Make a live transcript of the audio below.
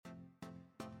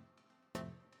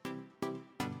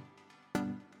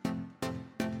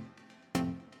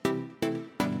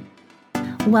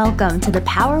Welcome to The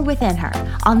Power Within Her.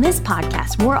 On this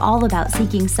podcast, we're all about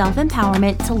seeking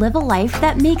self-empowerment to live a life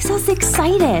that makes us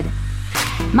excited.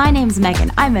 My name's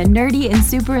Megan. I'm a nerdy and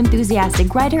super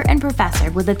enthusiastic writer and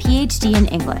professor with a PhD in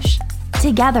English.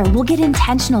 Together, we'll get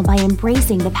intentional by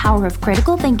embracing the power of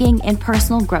critical thinking and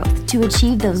personal growth to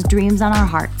achieve those dreams on our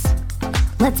hearts.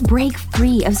 Let's break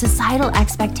free of societal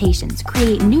expectations,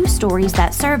 create new stories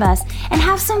that serve us, and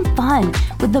have some fun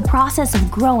with the process of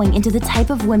growing into the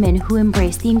type of women who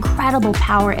embrace the incredible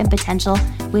power and potential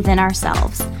within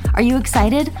ourselves. Are you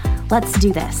excited? Let's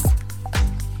do this.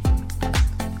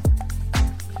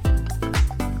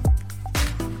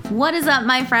 What is up,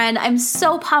 my friend? I'm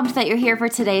so pumped that you're here for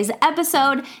today's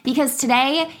episode because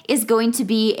today is going to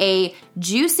be a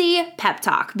juicy pep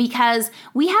talk because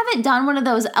we haven't done one of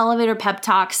those elevator pep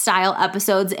talk style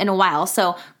episodes in a while.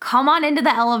 So come on into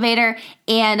the elevator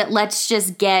and let's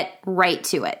just get right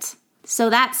to it. So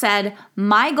that said,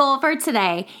 my goal for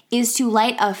today is to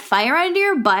light a fire under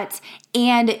your butt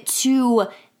and to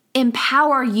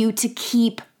empower you to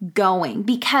keep going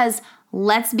because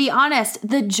let's be honest,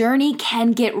 the journey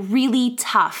can get really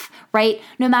tough, right?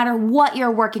 No matter what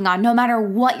you're working on, no matter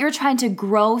what you're trying to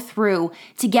grow through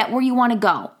to get where you want to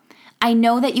go. I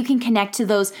know that you can connect to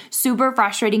those super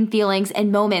frustrating feelings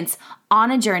and moments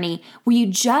on a journey where you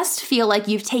just feel like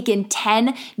you've taken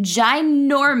 10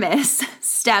 ginormous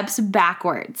steps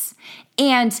backwards.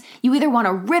 And you either want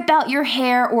to rip out your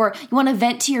hair or you want to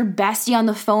vent to your bestie on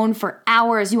the phone for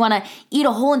hours. You want to eat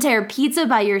a whole entire pizza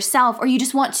by yourself, or you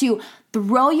just want to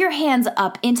throw your hands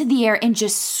up into the air and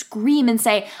just scream and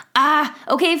say,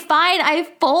 okay, fine, I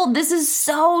fold. This is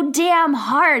so damn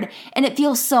hard. And it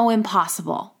feels so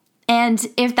impossible. And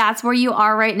if that's where you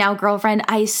are right now, girlfriend,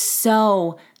 I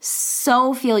so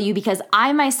feel you because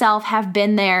I myself have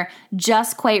been there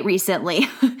just quite recently,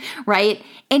 right?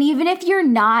 And even if you're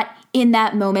not in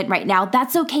that moment right now,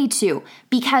 that's okay too,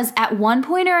 because at one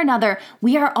point or another,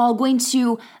 we are all going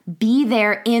to be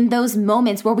there in those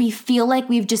moments where we feel like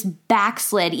we've just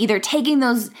backslid, either taking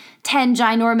those 10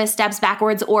 ginormous steps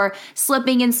backwards or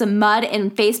slipping in some mud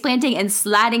and face planting and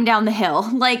sliding down the hill.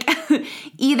 Like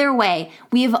either way,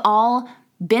 we've all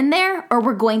been there or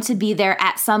we're going to be there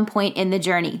at some point in the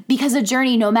journey because a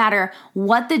journey, no matter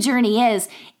what the journey is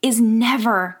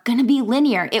never going to be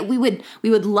linear. We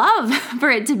would love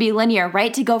for it to be linear,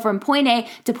 right? To go from point A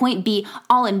to point B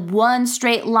all in one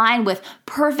straight line with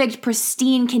perfect,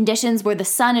 pristine conditions where the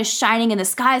sun is shining and the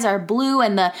skies are blue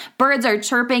and the birds are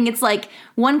chirping. It's like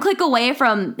one click away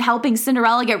from helping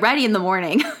Cinderella get ready in the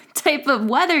morning type of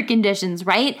weather conditions,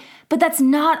 right? But that's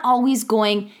not always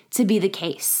going to be the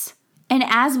case. And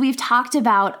as we've talked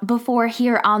about before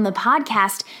here on the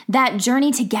podcast, that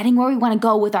journey to getting where we want to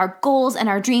go with our goals and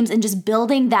our dreams and just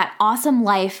building that awesome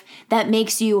life that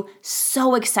makes you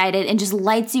so excited and just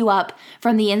lights you up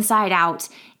from the inside out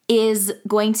is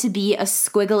going to be a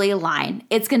squiggly line.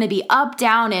 It's going to be up,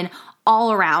 down, and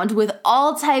all around with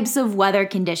all types of weather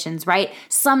conditions, right?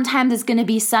 Sometimes it's going to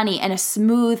be sunny and a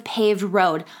smooth paved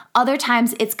road. Other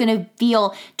times it's going to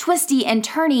feel twisty and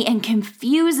turny and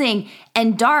confusing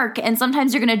and dark. And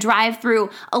sometimes you're going to drive through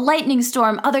a lightning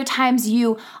storm. Other times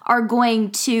you are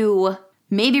going to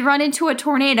maybe run into a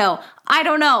tornado. I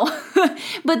don't know.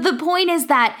 But the point is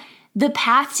that the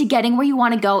path to getting where you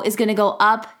want to go is going to go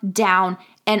up, down,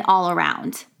 and all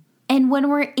around. And when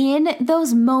we're in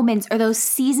those moments or those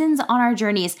seasons on our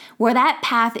journeys where that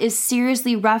path is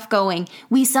seriously rough going,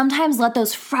 we sometimes let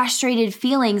those frustrated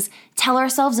feelings tell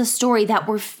ourselves a story that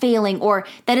we're failing or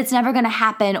that it's never going to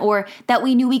happen or that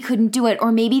we knew we couldn't do it.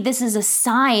 Or maybe this is a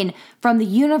sign from the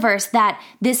universe that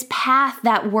this path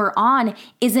that we're on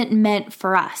isn't meant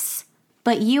for us.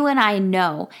 But you and I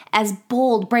know, as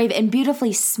bold, brave, and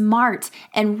beautifully smart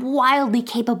and wildly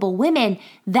capable women,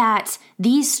 that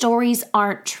these stories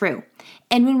aren't true.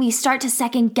 And when we start to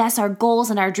second guess our goals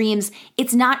and our dreams,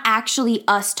 it's not actually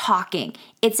us talking.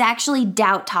 It's actually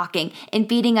doubt talking and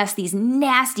feeding us these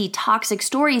nasty, toxic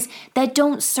stories that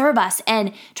don't serve us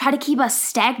and try to keep us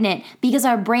stagnant because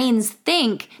our brains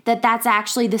think that that's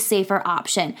actually the safer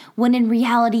option, when in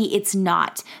reality, it's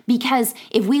not. Because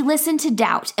if we listen to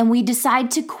doubt and we decide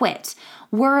to quit,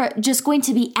 we're just going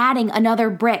to be adding another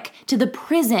brick to the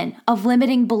prison of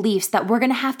limiting beliefs that we're going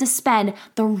to have to spend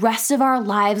the rest of our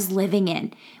lives living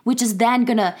in, which is then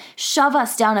going to shove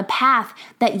us down a path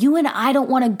that you and I don't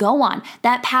want to go on,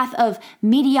 that path of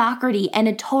mediocrity and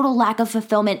a total lack of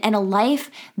fulfillment and a life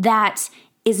that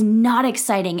is not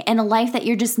exciting and a life that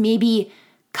you're just maybe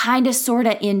kind of sort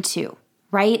of into,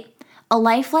 right? a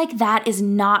life like that is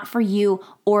not for you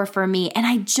or for me. And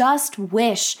I just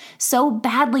wish so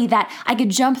badly that I could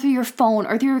jump through your phone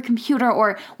or through your computer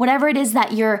or whatever it is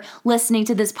that you're listening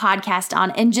to this podcast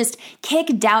on and just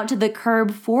kick doubt to the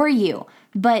curb for you.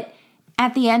 But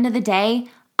at the end of the day,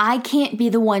 I can't be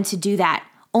the one to do that.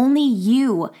 Only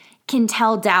you can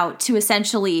tell doubt to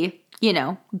essentially,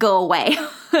 go away.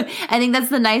 I think that's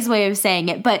the nice way of saying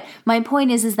it. But my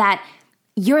point is that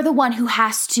you're the one who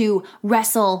has to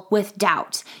wrestle with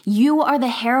doubt. You are the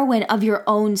heroine of your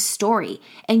own story,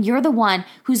 and you're the one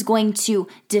who's going to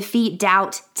defeat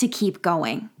doubt to keep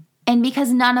going. And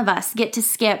because none of us get to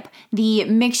skip the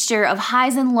mixture of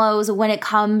highs and lows when it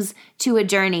comes to a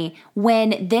journey,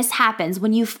 when this happens,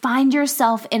 when you find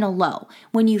yourself in a low,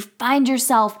 when you find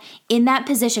yourself in that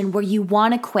position where you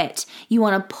want to quit, you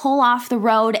want to pull off the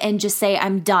road and just say,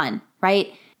 I'm done,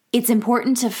 right? It's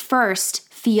important to first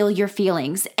feel your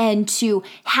feelings and to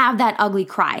have that ugly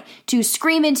cry, to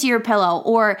scream into your pillow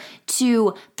or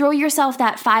to throw yourself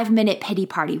that 5-minute pity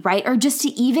party, right? Or just to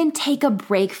even take a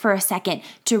break for a second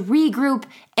to regroup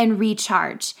and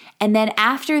recharge. And then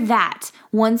after that,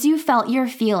 once you felt your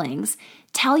feelings,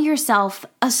 tell yourself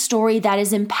a story that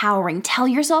is empowering. Tell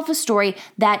yourself a story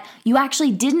that you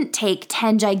actually didn't take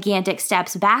 10 gigantic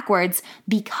steps backwards,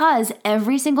 because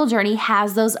every single journey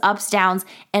has those ups, downs,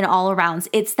 and all arounds.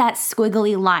 It's that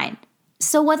squiggly line.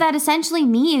 So what that essentially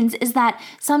means is that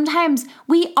sometimes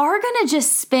we are going to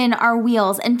just spin our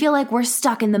wheels and feel like we're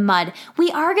stuck in the mud.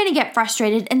 We are going to get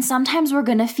frustrated, and sometimes we're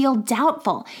going to feel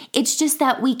doubtful. It's just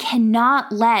that we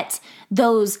cannot let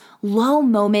those low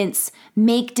moments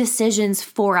make decisions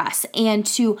for us and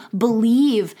to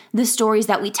believe the stories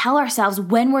that we tell ourselves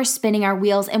when we're spinning our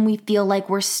wheels and we feel like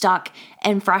we're stuck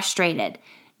and frustrated.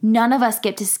 None of us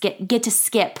get to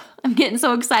skip. I'm getting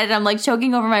so excited. I'm like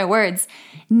choking over my words.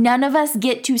 None of us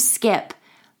get to skip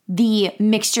the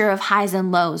mixture of highs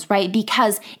and lows, right?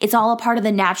 Because it's all a part of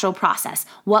the natural process.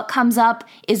 What comes up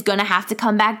is going to have to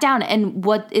come back down. And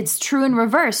it's true in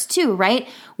reverse too, right?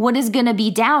 What is going to be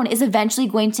down is eventually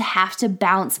going to have to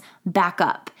bounce back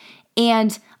up.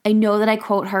 And I know that I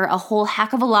quote her a whole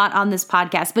heck of a lot on this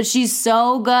podcast, but she's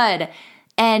so good.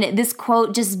 And this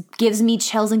quote just gives me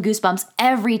chills and goosebumps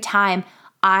every time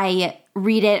I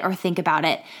read it or think about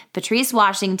it. Patrice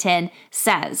Washington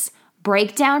says,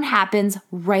 breakdown happens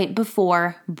right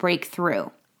before breakthrough.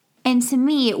 And to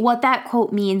me, what that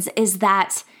quote means is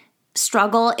that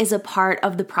struggle is a part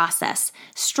of the process.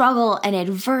 Struggle and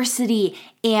adversity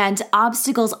and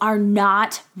obstacles are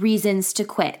not reasons to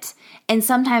quit. And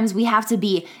sometimes we have to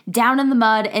be down in the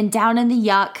mud and down in the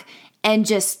yuck and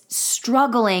just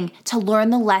struggling to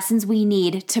learn the lessons we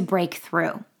need to break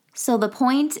through. So the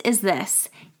point is this: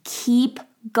 keep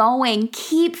going,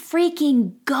 keep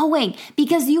freaking going,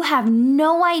 because you have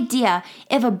no idea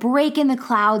if a break in the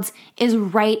clouds is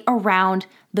right around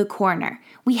the corner.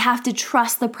 We have to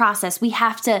trust the process. We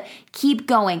have to keep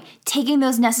going, taking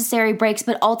those necessary breaks,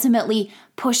 but ultimately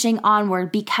pushing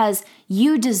onward, because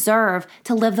you deserve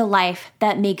to live the life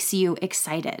that makes you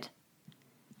excited.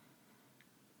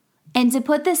 And to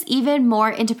put this even more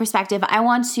into perspective, I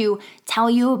want to tell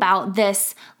you about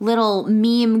this little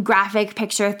meme graphic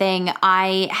picture thing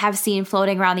I have seen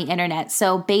floating around the internet.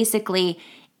 So basically,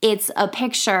 it's a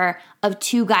picture of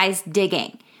two guys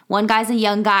digging. One guy's a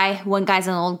young guy, one guy's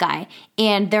an old guy,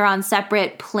 and they're on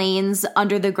separate planes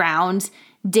under the ground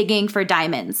digging for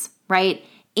diamonds, right?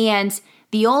 And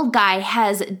the old guy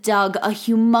has dug a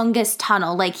humongous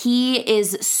tunnel. Like, he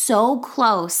is so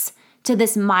close to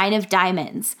this mine of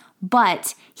diamonds,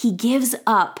 but he gives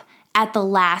up at the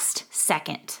last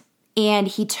second. And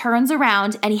he turns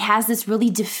around and he has this really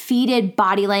defeated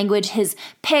body language. His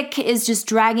pick is just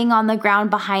dragging on the ground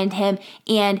behind him,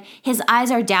 and his eyes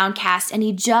are downcast, and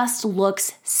he just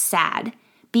looks sad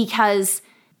because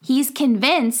he's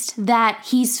convinced that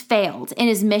he's failed in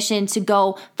his mission to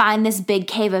go find this big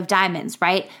cave of diamonds,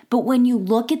 right? But when you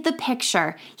look at the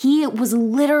picture, he was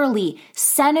literally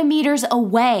centimeters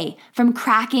away from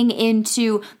cracking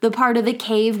into the part of the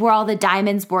cave where all the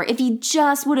diamonds were. If he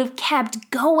just would have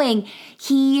kept going,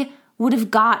 he would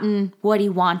have gotten what he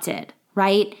wanted,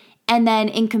 right? And then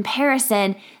in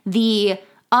comparison, the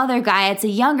other guy, it's a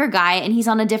younger guy, and he's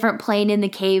on a different plane in the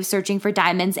cave searching for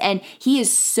diamonds, and he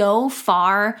is so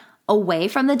far away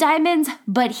from the diamonds,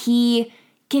 but he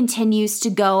continues to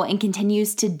go and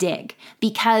continues to dig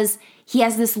because he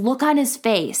has this look on his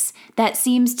face that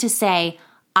seems to say,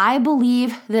 I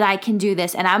believe that I can do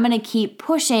this, and I'm going to keep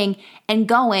pushing and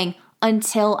going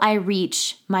until I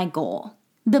reach my goal.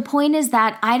 The point is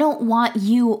that I don't want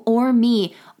you or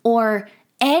me or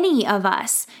any of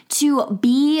us to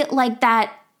be like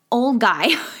that old guy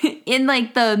in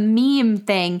like the meme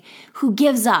thing who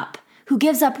gives up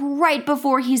right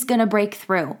before he's gonna break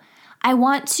through. I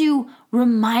want to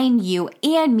remind you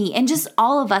and me and just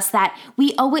all of us that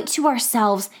we owe it to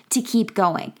ourselves to keep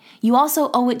going. You also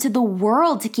owe it to the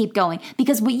world to keep going,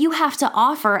 because what you have to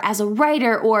offer as a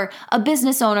writer or a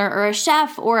business owner or a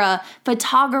chef or a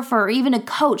photographer or even a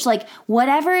coach, like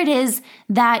whatever it is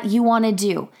that you want to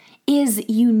do, is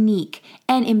unique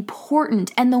and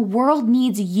important, and the world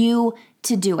needs you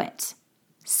to do it.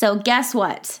 So guess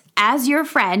what? As your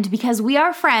friend, because we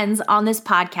are friends on this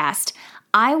podcast,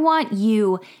 I want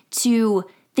you to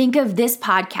think of this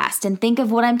podcast and think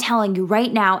of what I'm telling you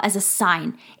right now as a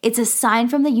sign. It's a sign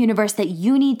from the universe that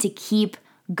you need to keep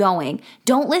going.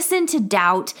 Don't listen to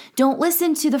doubt. Don't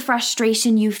listen to the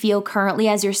frustration you feel currently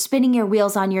as you're spinning your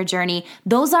wheels on your journey.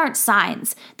 Those aren't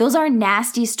signs. Those are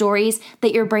nasty stories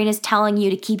that your brain is telling you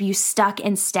to keep you stuck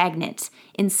and stagnant.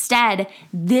 Instead,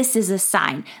 this is a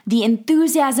sign. The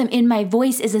enthusiasm in my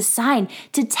voice is a sign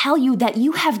to tell you that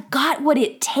you have got what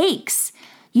it takes.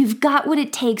 You've got what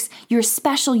it takes. You're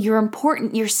special, you're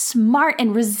important, you're smart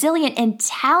and resilient and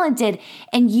talented,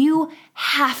 and you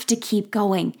have to keep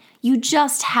going. You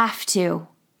just have to.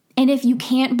 And if you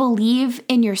can't believe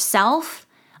in yourself,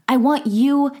 I want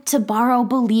you to borrow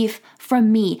belief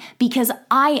from me, because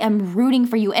I am rooting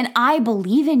for you and I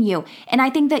believe in you. And I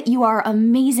think that you are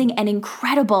amazing and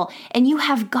incredible, and you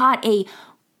have got a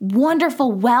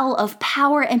wonderful well of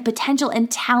power and potential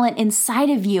and talent inside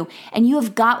of you, and you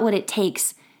have got what it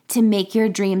takes to make your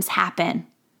dreams happen.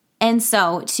 And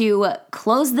so to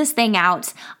close this thing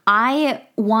out, I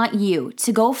want you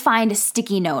to go find a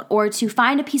sticky note or to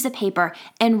find a piece of paper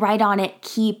and write on it,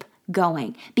 keep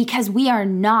going, because we are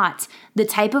not the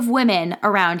type of women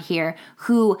around here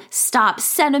who stop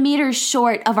centimeters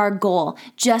short of our goal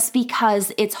just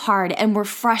because it's hard and we're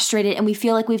frustrated and we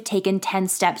feel like we've taken 10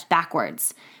 steps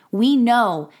backwards. We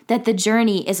know that the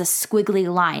journey is a squiggly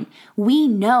line. We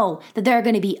know that there are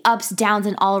going to be ups, downs,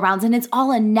 and all arounds, and it's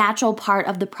all a natural part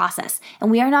of the process. And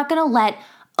we are not going to let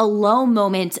a low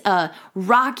moment, a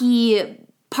rocky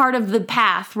part of the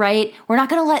path, right? We're not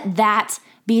going to let that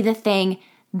be the thing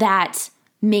that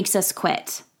makes us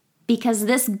quit. Because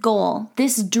this goal,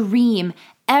 this dream,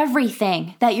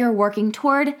 everything that you're working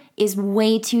toward is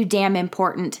way too damn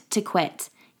important to quit.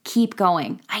 Keep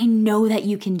going. I know that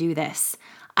you can do this.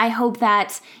 I hope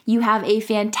that you have a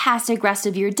fantastic rest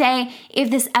of your day. If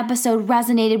this episode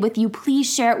resonated with you,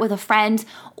 please share it with a friend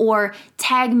or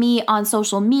tag me on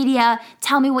social media.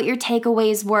 Tell me what your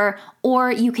takeaways were,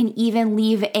 or you can even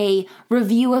leave a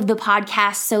review of the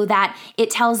podcast so that it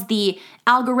tells the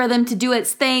algorithm to do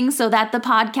its thing, so that the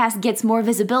podcast gets more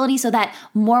visibility, so that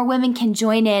more women can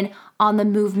join in on the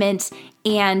movement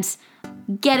and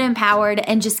get empowered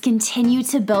and just continue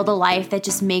to build a life that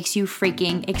just makes you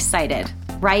freaking excited,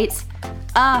 right?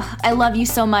 I love you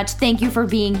so much. Thank you for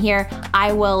being here.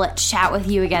 I will chat with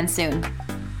you again soon.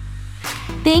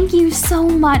 Thank you so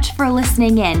much for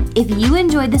listening in. If you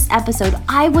enjoyed this episode,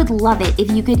 I would love it if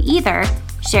you could either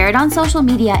share it on social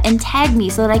media and tag me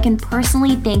so that I can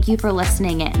personally thank you for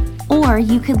listening in. Or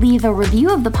you could leave a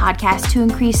review of the podcast to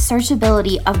increase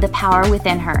searchability of the power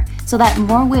within her so that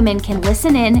more women can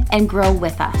listen in and grow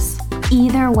with us.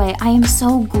 Either way, I am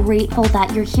so grateful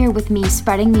that you're here with me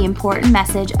spreading the important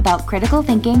message about critical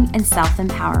thinking and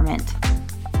self-empowerment.